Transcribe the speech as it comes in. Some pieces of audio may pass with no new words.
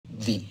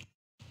the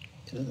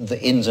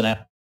ins and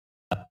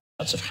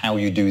outs of how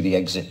you do the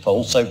exit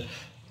poll. So,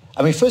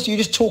 I mean, first, you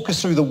just talk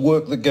us through the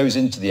work that goes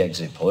into the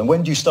exit poll, and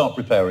when do you start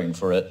preparing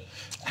for it?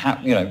 How,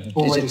 you know,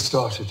 already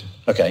started.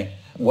 Okay.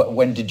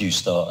 When did you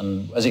start?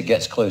 And as it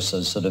gets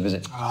closer, sort of, is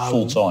it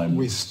full time?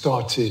 We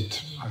started,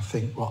 I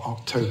think,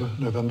 October,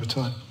 November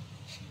time.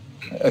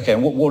 Okay,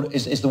 and what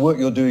is the work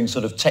you're doing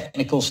sort of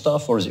technical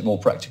stuff, or is it more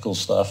practical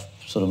stuff,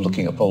 sort of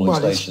looking at polling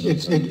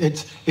stations?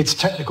 It's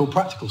technical,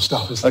 practical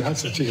stuff is the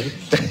answer to you.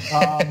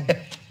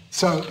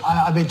 So,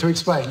 I mean, to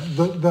explain,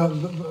 the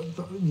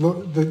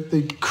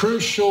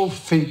crucial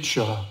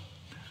feature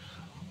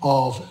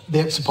of the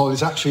exit poll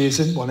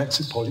isn't one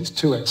exit poll, it's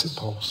two exit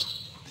polls.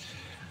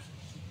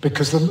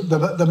 Because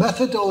the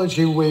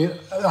methodology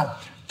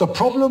the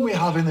problem we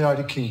have in the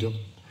United Kingdom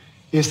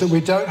is that we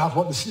don't have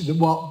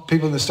what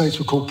people in the States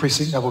would call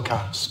precinct level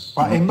counts.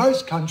 Right? Mm-hmm. In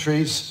most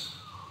countries,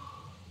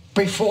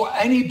 before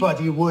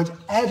anybody would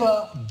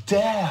ever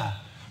dare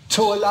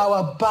to allow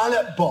a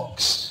ballot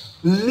box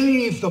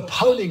leave the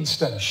polling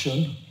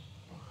station,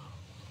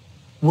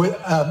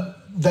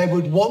 they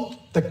would want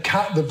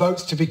the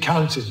votes to be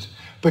counted.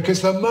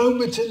 Because the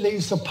moment it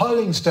leaves the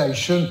polling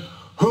station,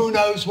 who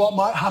knows what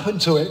might happen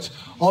to it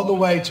on the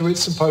way to its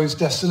supposed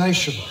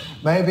destination.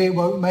 Maybe it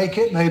won't make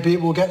it, maybe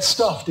it will get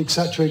stuffed,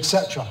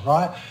 etc.,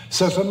 right?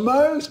 So for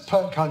most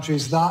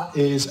countries, that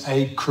is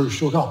a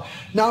crucial goal.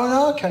 Now, in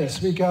our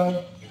case, we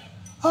go,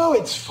 oh,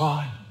 it's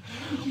fine.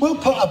 We'll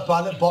put a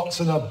ballot box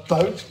and a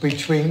boat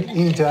between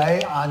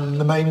E-Day and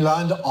the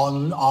mainland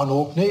on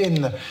Orkney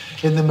in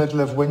the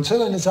middle of winter,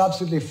 and it's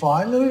absolutely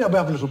fine. We have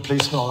a little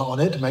policeman on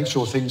it to make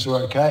sure things are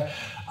okay.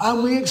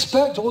 And we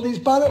expect all these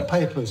ballot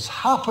papers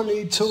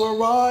happily to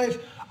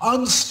arrive,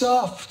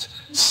 unstuffed,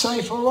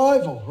 safe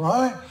arrival,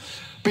 right?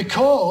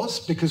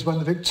 Because when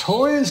the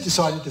Victorians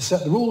decided to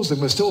set the rules,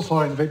 and we're still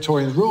following the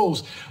Victorian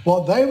rules,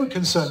 what they were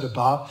concerned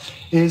about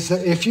is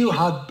that if you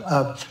had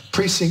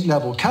precinct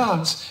level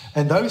counts,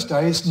 in those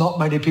days, not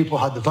many people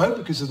had the vote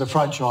because of the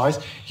franchise,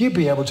 you'd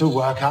be able to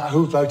work out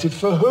who voted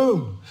for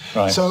whom.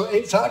 Right. So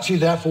it's actually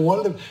therefore one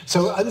of the...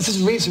 So this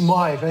is the reason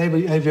why, if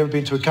any of you have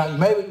been to a count, you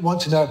may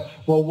want to know,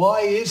 well,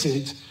 why is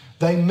it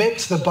they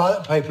mix the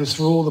ballot papers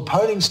for all the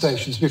polling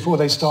stations before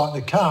they start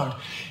the count?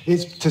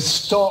 It's to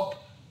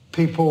stop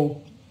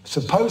people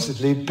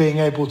supposedly being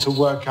able to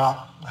work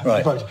out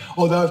the vote.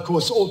 Although, of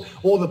course,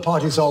 all the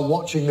parties are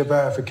watching the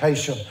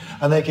verification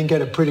and they can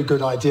get a pretty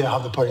good idea how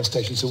the polling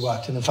stations have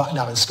worked. And in fact,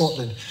 now in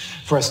Scotland,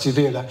 for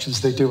STV elections,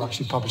 they do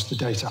actually publish the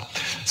data.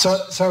 So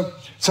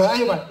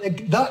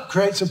anyway, that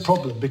creates a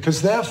problem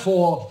because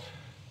therefore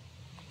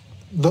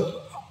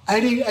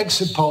any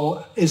exit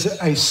poll is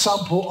a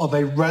sample of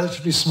a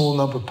relatively small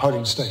number of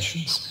polling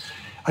stations.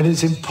 And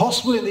it's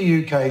impossible in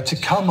the UK to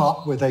come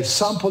up with a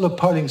sample of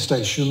polling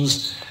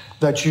stations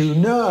that you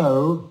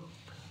know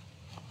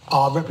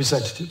are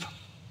representative.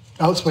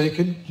 Elsewhere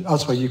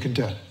you can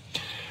do it.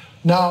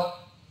 Now,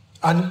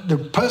 and the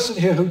person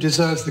here who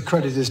deserves the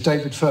credit is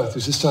David Firth,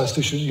 who's a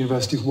statistician at the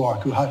University of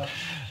Warwick, who had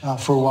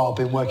for a while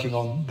been working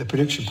on the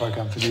prediction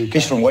programme for the UK.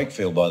 He's from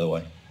Wakefield, by the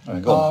way.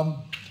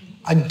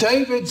 And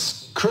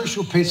David's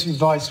crucial piece of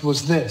advice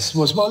was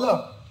well,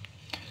 look,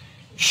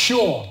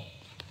 sure,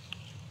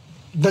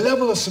 the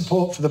level of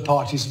support for the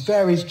parties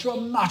varies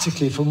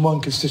dramatically from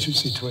one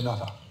constituency to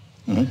another.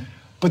 Mm-hmm.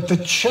 But the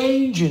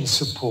change in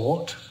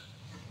support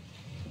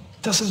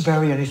doesn't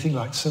vary anything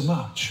like so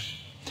much.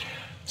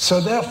 So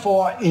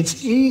therefore,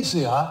 it's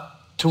easier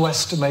to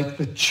estimate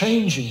the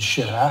change in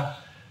share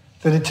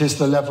than it is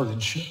the level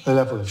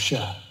of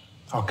share,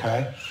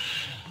 okay?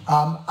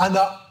 And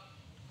that,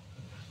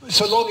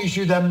 so long as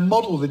you then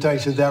model the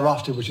data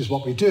thereafter, which is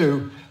what we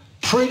do,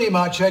 pretty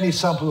much any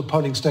sample of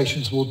polling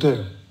stations will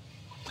do.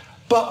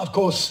 But of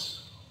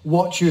course,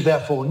 what you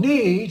therefore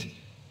need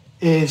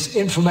is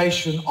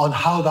information on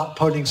how that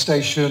polling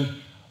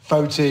station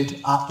voted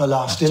at the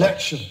last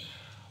election.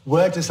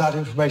 Where does that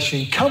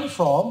information come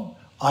from?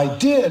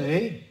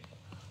 Ideally,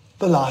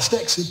 the last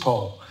exit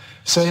poll.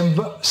 So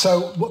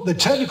what the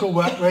technical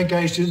work we're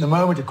engaged in at the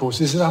moment, of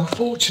course, is that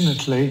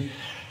unfortunately,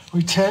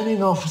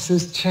 returning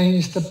officers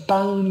change the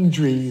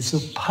boundaries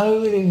of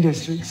polling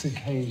districts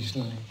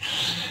occasionally.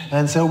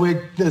 And so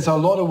there's a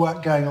lot of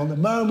work going on at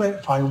the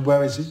moment, find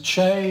where is it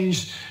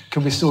changed,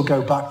 can we still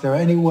go back there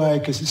anyway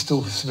because it's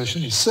still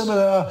sufficiently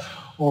similar,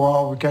 or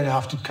are we going to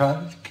have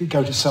to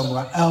go to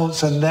somewhere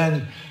else? And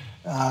then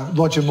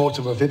Roger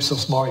Mortimer of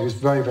Ipsos Mori, who's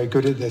very, very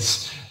good at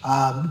this,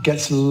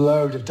 gets a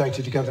load of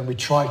data together, and we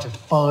try to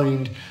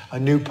find a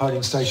new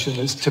polling station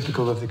that's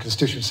typical of the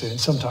constituency, and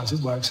sometimes it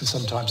works and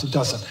sometimes it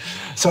doesn't.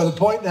 So the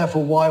point,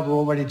 therefore, why we're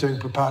already doing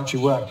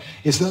preparatory work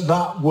is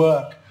that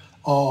work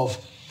of,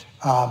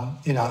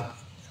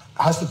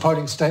 has the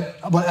polling station,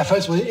 well,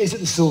 first of all, is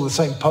it still the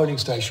same polling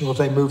station, or if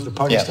they move the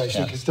polling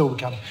station,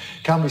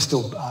 can we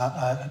still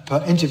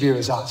put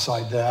interviewers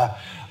outside there,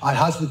 and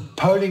has the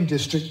polling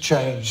district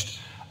changed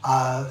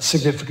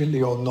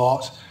significantly or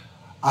not?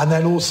 And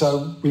then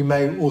also, we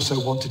may also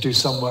want to do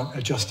some work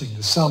adjusting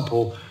the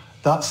sample.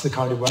 That's the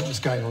kind of work that's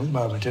going on at the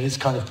moment, and it's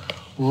kind of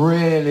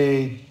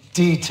really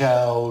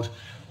detailed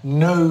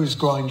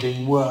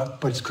nose-grinding work,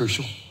 but it's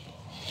crucial.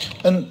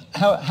 And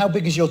how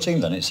big is your team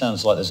then? It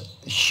sounds like there's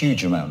a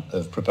huge amount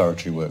of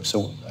preparatory work.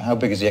 So how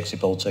big is the exit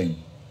poll team?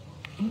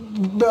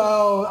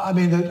 Well, I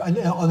mean,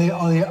 on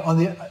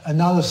the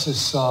analysis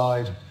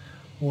side,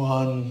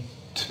 1,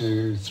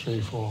 2,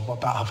 3, 4,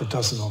 about half a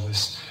dozen of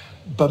us.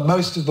 But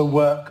most of the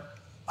work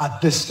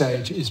at this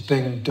stage is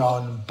being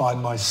done by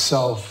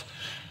myself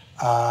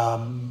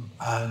and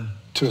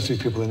 2 or 3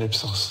 people in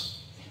Ipsos.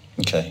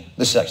 Okay,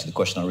 this is actually the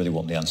question I really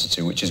want the answer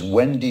to, which is at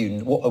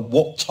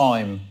what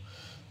time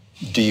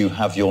do you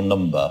have your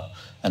number,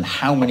 and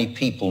how many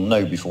people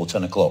know before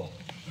 10 o'clock?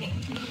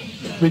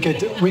 We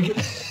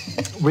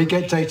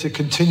get data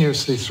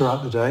continuously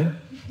throughout the day.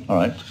 All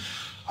right.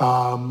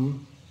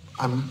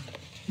 I'm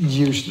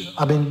usually,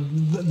 I mean,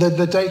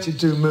 the data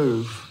do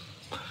move,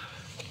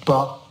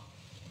 but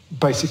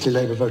basically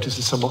Labour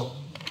voters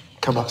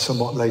come out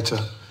somewhat later.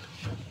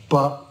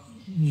 But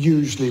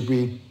usually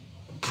we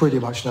pretty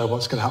much know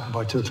what's going to happen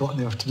by 2 o'clock in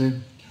the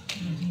afternoon.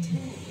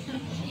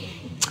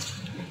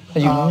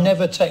 And you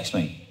never text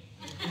me?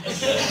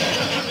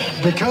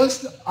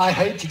 Because I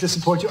hate to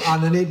disappoint you,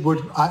 and then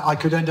I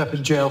could end up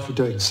in jail for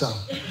doing so.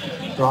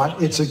 Right?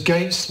 It's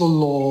against the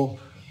law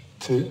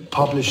to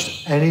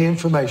publish any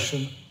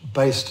information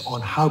based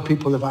on how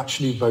people have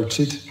actually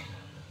voted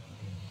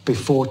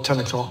before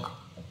 10 o'clock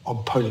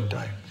on polling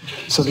day.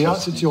 So the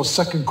answer to your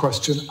second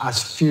question,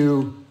 as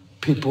few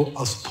people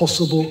as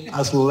possible,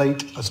 as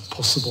late as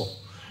possible,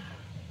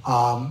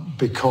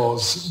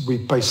 because we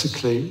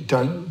basically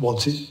don't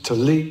want it to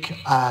leak.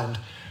 And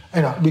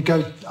we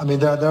go, I mean,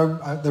 there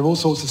are all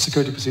sorts of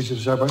security procedures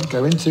which I won't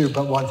go into,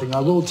 but one thing I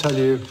will tell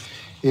you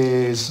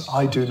is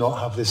I do not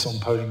have this on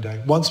polling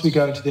day. Once we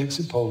go into the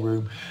exit poll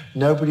room,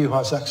 nobody who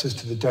has access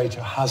to the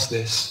data has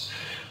this,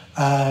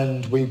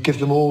 and we give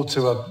them all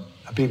to a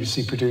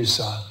BBC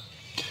producer.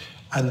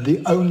 And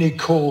the only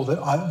call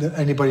that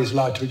anybody is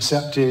allowed to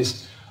accept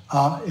is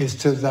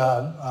to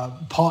their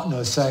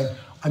partner saying,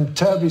 "I'm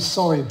terribly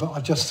sorry, but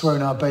I've just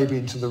thrown our baby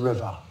into the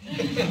river."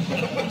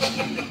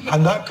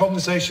 And that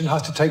conversation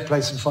has to take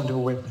place in front of a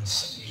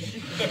witness.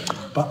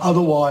 But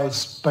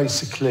otherwise,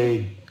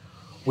 basically,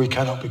 we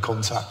cannot be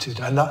contacted.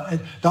 And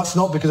that's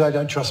not because I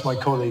don't trust my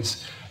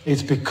colleagues.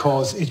 It's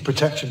because it's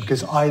protection,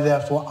 because I,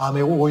 therefore, am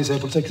always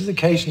able to say, because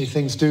occasionally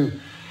things do,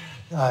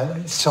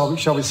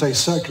 shall we say,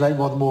 circulate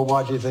rather more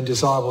widely than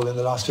desirable in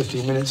the last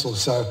 15 minutes or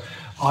so.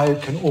 I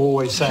can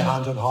always say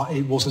hand on heart,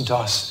 it wasn't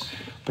us,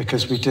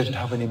 because we didn't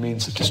have any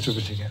means of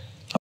distributing it.